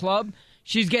up to the club,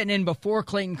 she's getting in before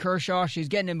Clayton Kershaw. She's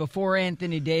getting in before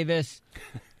Anthony Davis.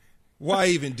 Why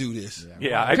even do this?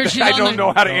 Yeah, I 'Cause she's I on don't the-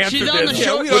 know how to answer she's this on the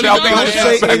show- without she's on being the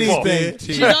show- disrespectful. anything.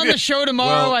 She's on the show tomorrow.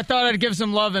 Well, I thought I'd give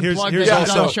some love and here's- plug here's that she's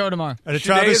on the also- show tomorrow. And Shanae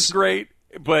Travis, is great,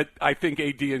 but I think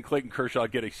AD and Clayton Kershaw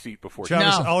get a seat before.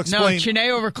 Travis, No, I'll explain.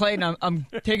 Chiney over Clayton. I'm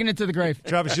taking it to the grave.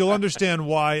 Travis, you'll understand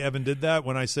why Evan did that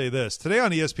when I say this. Today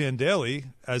on ESPN Daily,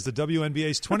 as the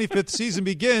WNBA's 25th season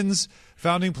begins,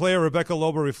 founding player Rebecca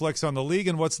Lobo reflects on the league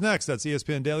and what's next. That's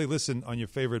ESPN Daily. Listen on your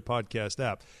favorite podcast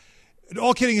app.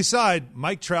 All kidding aside,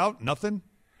 Mike Trout, nothing?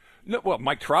 No, well,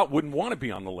 Mike Trout wouldn't want to be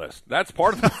on the list. That's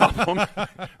part of the problem.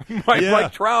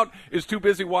 Mike Trout is too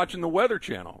busy watching the Weather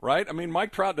Channel, right? I mean,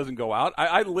 Mike Trout doesn't go out.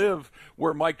 I live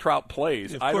where Mike Trout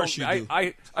plays. Of course you do.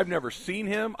 I've never seen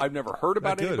him. I've never heard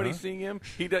about Not good, anybody huh? seeing him.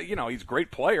 He's a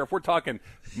great player. If we're talking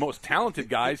most talented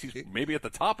guys, he's maybe at the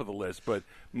top of the list. But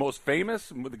most famous,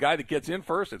 the guy that gets in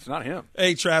first, it's not him.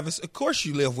 Hey, Travis, of course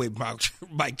you live where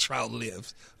Mike Trout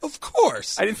lives. Of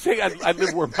course. I didn't say I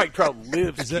live where Mike Trout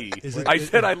lives, T. I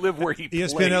said I live where he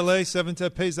ESPN plays. LA, 7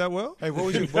 pays that well? Hey, what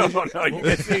was you? No.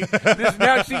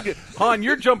 Han,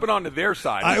 you're jumping onto their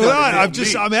side.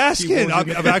 I'm asking.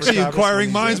 I'm actually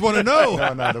inquiring minds want to know.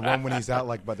 No, the one when he's out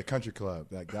like by the country club.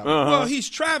 That one. Well, he's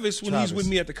Travis when he's Travis. with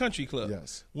me at the country club.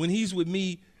 Yes. When he's with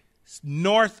me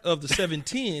north of the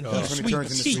 710, he's When he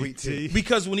turns into sweet sweet tea. tea.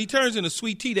 Because when he turns into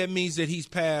sweet tea, that means that he's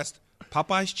past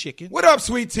Popeye's Chicken, What up,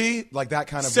 sweet tea? Like that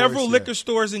kind of several voice, liquor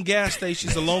stores and gas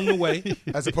stations along the way.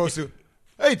 as opposed to,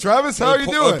 hey Travis, how are you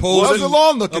doing? Opposed How's to- the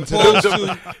lawn looking opposed today?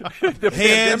 to The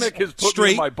pandemic has put me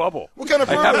straight. in my bubble. What kind of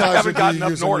I haven't fertilizer gotten do you up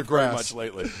use on your north very grass? much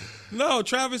lately. No,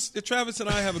 Travis and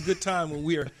I have a good time when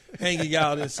we're hanging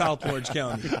out in South Orange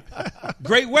County.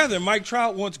 Great weather. Mike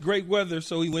Trout wants great weather,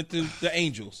 so he went to the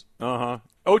Angels.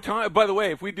 Ohtani, by the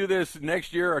way, if we do this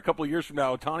next year, a couple of years from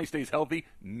now, Ohtani stays healthy,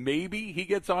 maybe he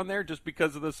gets on there just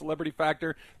because of the celebrity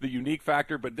factor, the unique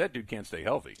factor, but that dude can't stay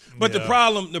healthy. But the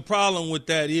problem with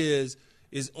that is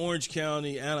Orange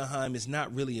County, Anaheim is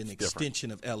not really an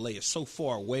extension of L.A. It's so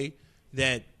far away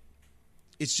that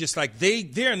it's just like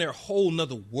they're in their whole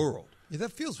nother world. Yeah,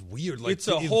 that feels weird. Like It's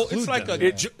a whole. It's like a.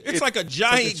 It's like a the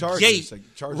giant Chargers. gate,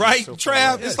 Like Chargers right, so far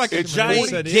Trav? away. It's like a Yes. giant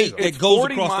San gate Diego. that It's goes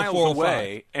 40 across the miles 405.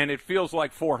 away, and it feels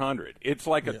like 400. It's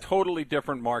like a totally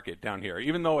different market down here.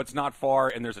 Even though it's not far,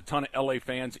 and there's a ton of L.A.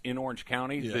 fans in Orange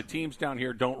County, the teams down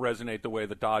here don't resonate the way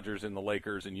the Dodgers and the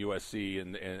Lakers and USC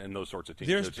and those sorts of teams.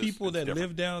 There's It's just- people it's that different.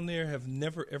 live down there have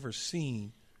never ever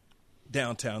seen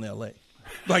downtown L.A.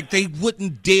 Like they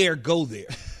wouldn't dare go there.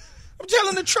 I'm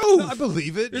telling the truth. I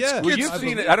believe it. It's- Yeah. Well, It's- you've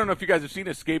seen it. I don't know if you guys have seen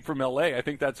Escape from L.A. I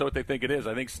think that's what they think it is.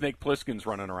 I think Snake Plissken's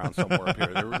running around somewhere up here.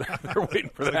 They're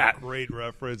waiting for that. Great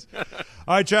reference. All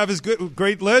right, Travis,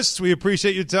 great list. We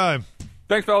appreciate your time.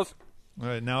 Thanks, fellas. All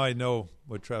right, now I know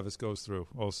what Travis goes through.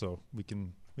 Also, we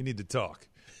need to talk.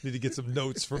 Need to get some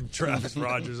notes from Travis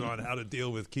Rodgers on how to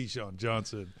deal with Keyshawn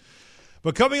Johnson.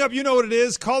 But coming up, you know what it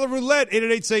is. Call the roulette,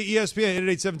 888-SAY-ESPN,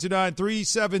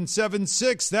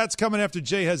 888-729-3776. That's coming after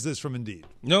Jay has this from Indeed.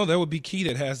 No, that would be Key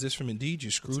that has this from Indeed.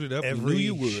 You screwed it up. We knew Every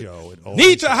you would. show, it always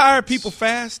Need to hire happens. people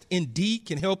fast? Indeed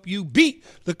can help you beat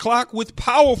the clock with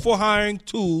powerful hiring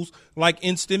tools like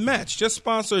Instant Match. Just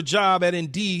sponsor a job at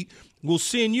Indeed. We'll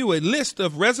send you a list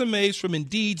of resumes from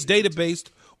Indeed's database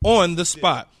on the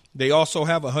spot. They also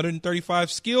have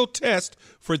 135 skill tests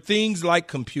for things like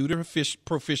computer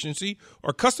proficiency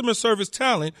or customer service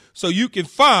talent so you can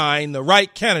find the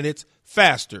right candidates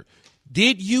faster.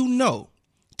 Did you know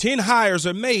 10 hires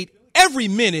are made every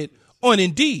minute on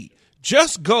Indeed?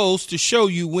 Just goes to show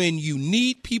you when you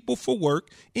need people for work,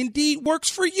 Indeed works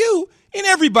for you and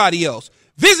everybody else.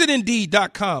 Visit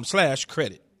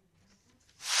Indeed.com/credit.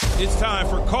 It's time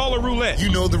for Caller Roulette.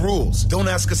 You know the rules. Don't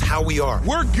ask us how we are.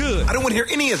 We're good. I don't want to hear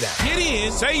any of that. Get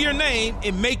in, say your name,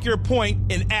 and make your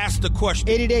point, and ask the question.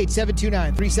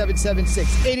 888-729-3776.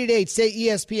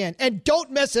 888-SAY-ESPN. And don't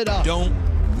mess it up. Don't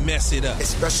mess it up.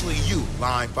 Especially you,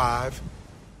 Line 5.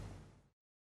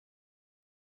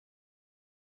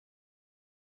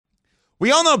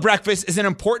 We all know breakfast is an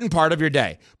important part of your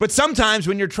day. But sometimes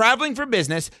when you're traveling for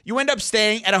business, you end up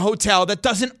staying at a hotel that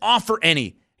doesn't offer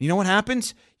any. You know what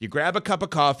happens? You grab a cup of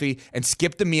coffee and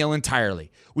skip the meal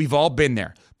entirely. We've all been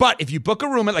there. But if you book a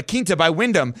room at La Quinta by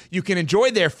Wyndham, you can enjoy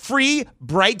their free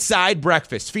Bright Side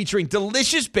breakfast featuring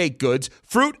delicious baked goods,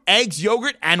 fruit, eggs,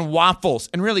 yogurt, and waffles.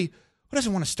 And really, who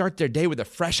doesn't want to start their day with a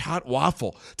fresh hot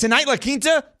waffle? Tonight, La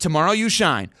Quinta, tomorrow you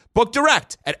shine. Book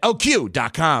direct at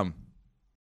lq.com.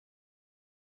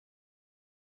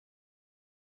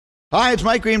 Hi, it's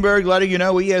Mike Greenberg letting you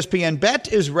know ESPN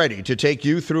Bet is ready to take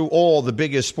you through all the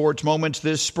biggest sports moments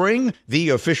this spring. The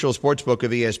official sportsbook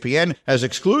of ESPN has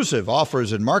exclusive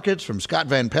offers and markets from Scott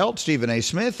Van Pelt, Stephen A.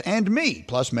 Smith, and me,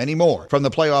 plus many more. From the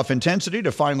playoff intensity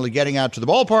to finally getting out to the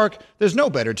ballpark, there's no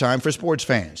better time for sports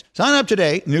fans. Sign up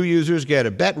today. New users get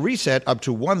a bet reset up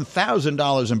to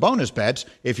 $1,000 in bonus bets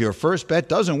if your first bet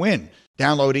doesn't win.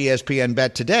 Download ESPN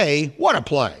Bet today. What a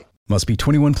play. Must be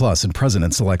 21 plus and present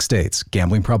in select states.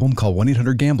 Gambling problem? Call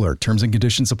 1-800-GAMBLER. Terms and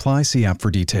conditions apply. See app for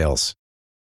details.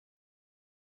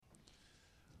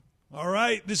 All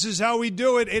right, this is how we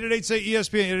do it.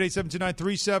 888-SAY-ESPN,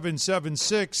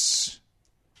 888-729-3776.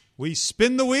 We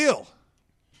spin the wheel.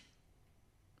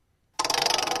 The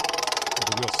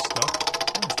wheel stuck?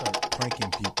 I'm going to start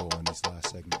pranking people in these last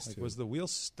segments, too. Was the wheel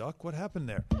stuck? What happened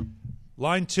there?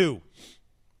 Line 2.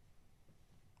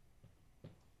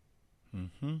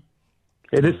 Mm-hmm.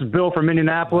 Hey, this is Bill from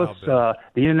Indianapolis. Wow,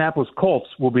 the Indianapolis Colts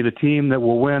will be the team that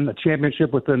will win a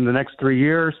championship within the next 3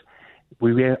 years.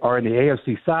 We are in the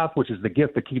AFC South, which is the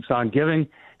gift that keeps on giving.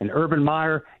 And Urban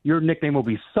Meyer, your nickname will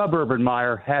be Suburban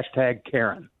Meyer,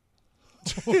 #Karen.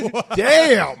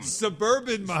 Damn!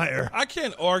 Suburban Meyer. I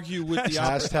can't argue with the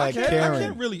 #Karen. I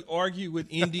can't really argue with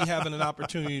Indy having an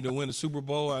opportunity to win a Super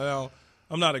Bowl.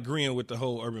 I'm not agreeing with the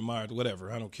whole Urban Meyer,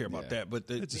 whatever. I don't care about that. But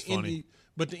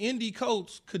the Indy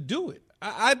Colts could do it.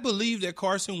 I believe that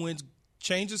Carson Wentz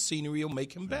change of scenery will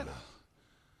make him better.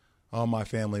 All my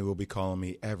family will be calling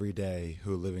me every day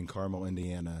who live in Carmel,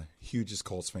 Indiana. Hugest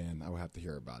Colts fan. I will have to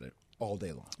hear about it all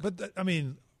day long. But,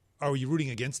 are you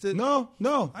rooting against it? No.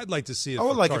 I'd like to see it. I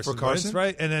would for like Carson it for Carson, Wentz,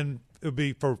 right? And then it would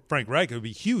be for Frank Reich. It would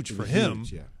be huge for him.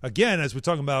 Huge, yeah. Again, as we're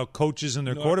talking about coaches and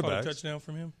their quarterbacks. I caught a touchdown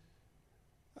from him.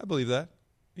 I believe that.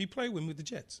 He played with me with the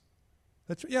Jets.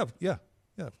 That's yeah,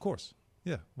 of course.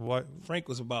 Yeah. Why? Frank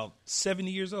was about 70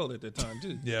 years old at that time,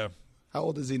 too. Yeah. How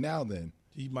old is he now, then?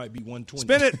 He might be 120.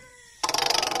 Spin it.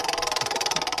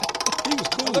 He was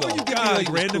cool. I love when you give me like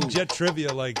random Jet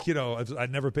trivia, I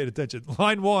never paid attention.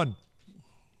 Line 1.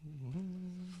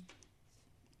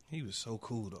 He was so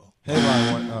cool, though. Hey,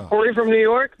 Line 1. Corey from New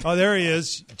York. Oh, there he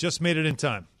is. Just made it in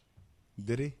time.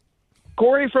 Did he?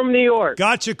 Corey from New York.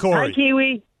 Gotcha, Corey. Hi,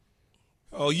 Kiwi.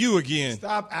 Oh, you again.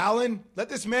 Stop, Alan. Let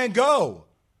this man go.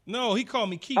 No, he called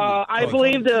me Kiwi. I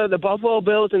believe the Buffalo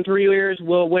Bills in 3 years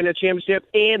will win a championship,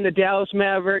 and the Dallas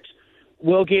Mavericks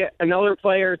will get another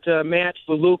player to match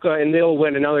Luka, and they'll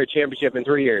win another championship in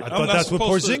 3 years. I thought that's what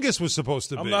Porzingis was supposed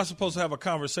to be. I'm not supposed to have a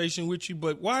conversation with you,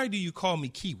 but why do you call me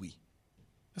Kiwi?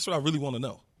 That's what I really want to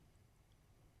know.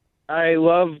 I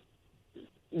love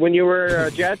when you were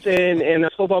a Jets and a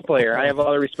football player. I have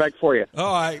all the respect for you.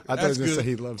 All right. I thought he was going to say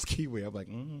he loves Kiwi. I'm like,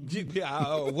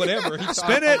 whatever.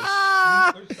 Spin it.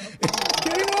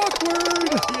 Getting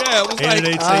awkward. Yeah, it was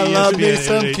like, I love me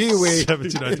some Kiwi.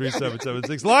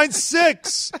 729-3776. Line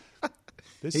 6.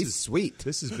 He's sweet.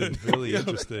 This has been really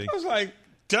interesting. I was like,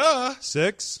 duh.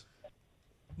 6.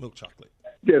 Milk chocolate.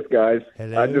 Yes, guys.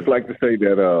 Hello. I'd just like to say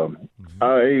that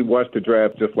I watched the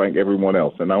draft just like everyone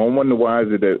else, and I wonder why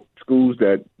is it that schools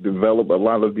that develop a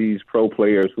lot of these pro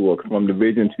players who are from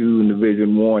Division II and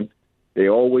Division I, they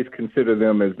always consider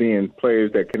them as being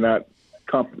players that cannot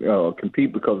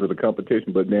compete because of the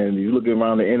competition. But then you look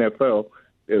around the NFL,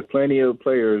 there's plenty of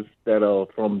players that are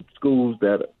from schools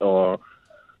that are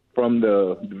from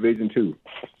the Division II.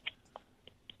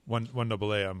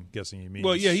 1AA, I'm guessing he means.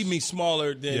 Well, yeah, he means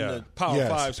smaller than the Power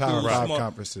 5 schools. Power 5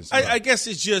 conferences. I guess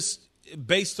it's just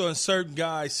based on certain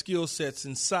guys' skill sets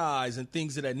and size and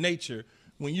things of that nature.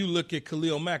 When you look at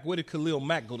Khalil Mack, where did Khalil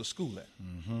Mack go to school at?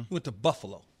 Mm-hmm. He went to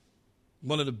Buffalo,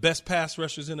 one of the best pass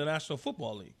rushers in the National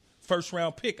Football League.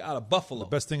 First-round pick out of Buffalo. The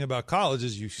best thing about college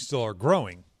is you still are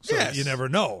growing. So you never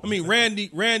know. I mean,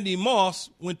 Randy Moss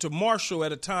went to Marshall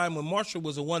at a time when Marshall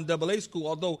was a 1AA school,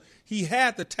 although he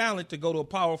had the talent to go to a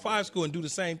Power 5 school and do the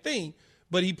same thing,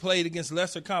 but he played against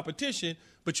lesser competition.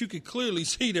 But you could clearly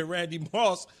see that Randy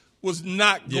Moss was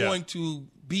not going to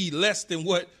be less than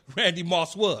what Randy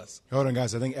Moss was. Hold on,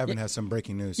 guys. I think Evan has some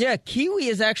breaking news. Yeah, Kiwi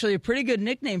is actually a pretty good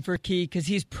nickname for Key because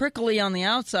he's prickly on the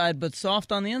outside but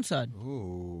soft on the inside.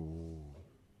 Ooh.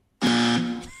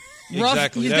 Rough,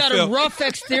 exactly. He's got a rough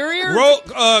exterior.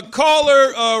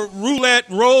 Caller roulette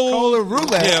roll. Caller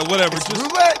roulette. Yeah, whatever. Just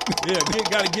roulette. Yeah,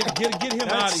 got to get him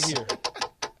out of here.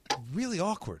 Really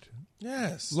awkward.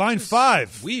 Yes. Line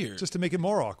 5. Weird. Just to make it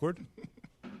more awkward.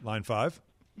 Line 5.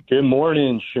 Good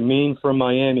morning, Shameen from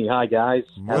Miami. Hi, guys.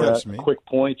 Morning, a quick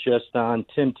point just on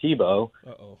Tim Tebow.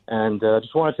 And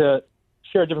just wanted to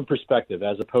share a different perspective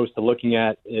as opposed to looking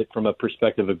at it from a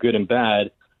perspective of good and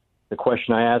bad. The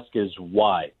question I ask is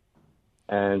why?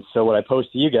 And so what I pose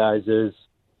to you guys is,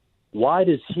 why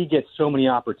does he get so many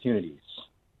opportunities?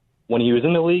 When he was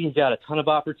in the league, he got a ton of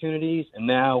opportunities, and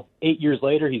now 8 years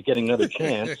later, he's getting another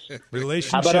chance.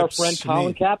 Relationships. How about our friend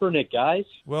Colin Kaepernick, guys?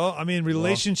 Well, I mean,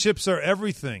 relationships are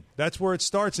everything. That's where it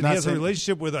starts, and he has a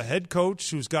relationship with a head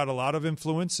coach who's got a lot of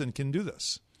influence and can do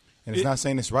this. And it's not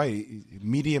saying it's right.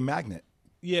 Media magnet.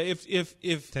 Yeah,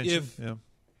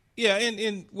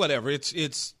 and whatever,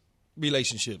 it's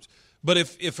relationships. But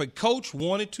if a coach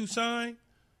wanted to sign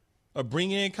or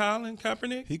bring in Colin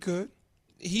Kaepernick,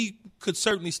 he could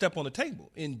certainly step on the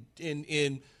table, and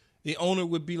the owner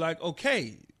would be like,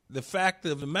 okay. The fact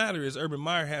of the matter is, Urban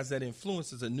Meyer has that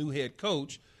influence as a new head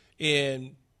coach,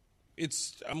 and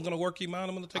I'm going to work him out.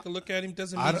 I'm going to take a look at him.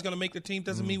 Doesn't mean he's going to make the team.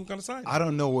 Doesn't mean we're going to sign him. I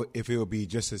don't know if it would be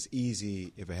just as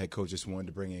easy if a head coach just wanted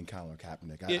to bring in Colin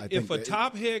Kaepernick. I If a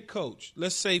top head coach,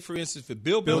 let's say for instance, if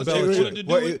Bill Belichick wanted to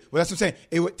do it, well, that's what I'm saying.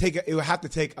 It would have to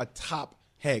take a top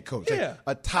head coach,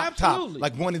 a top,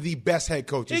 like one of the best head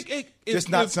coaches.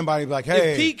 Just not somebody like,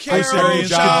 hey, Pete Carroll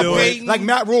like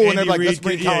Matt Rule, and they're like, let's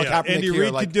bring Colin Kaepernick Andy here.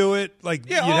 Reid could do it. Like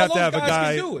you'd have to have a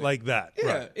guy like that.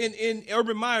 Yeah, right. and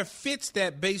Urban Meyer fits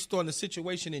that based on the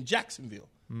situation in Jacksonville.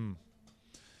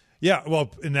 Yeah, well,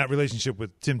 in that relationship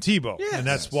with Tim Tebow, and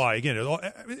that's why, again,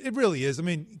 it really is. I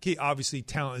mean, obviously,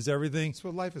 talent is everything. That's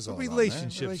what life is all about.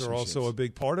 Relationships are also a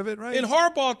big part of it, right? And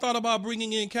Harbaugh thought about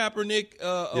bringing in Kaepernick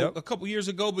a couple years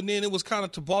ago, but then it was kind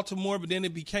of to Baltimore, but then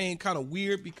it became kind of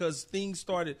weird because things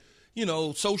started,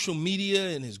 social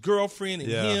media and his girlfriend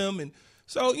and him. And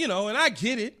so, and I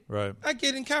get it. Right. I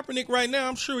get in Kaepernick right now.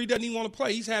 I'm sure he doesn't even want to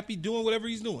play. He's happy doing whatever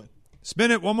he's doing. Spin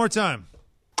it one more time.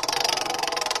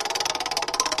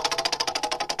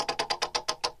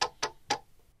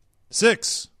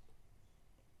 6.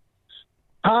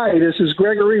 Hi, this is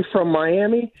Gregory from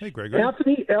Miami. Hey, Gregory.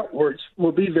 Anthony Edwards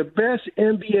will be the best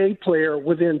NBA player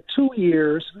within 2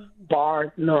 years,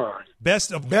 bar none.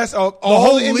 Best of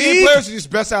all the NBA players are just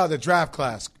best out of the draft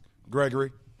class,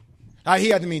 Gregory. He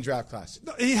had to mean draft class.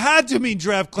 He had to mean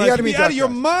draft class. He had to You'd mean be draft out of your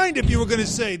class. mind if you were going to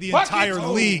say the entire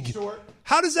league.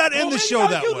 How does that end the show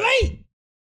that way?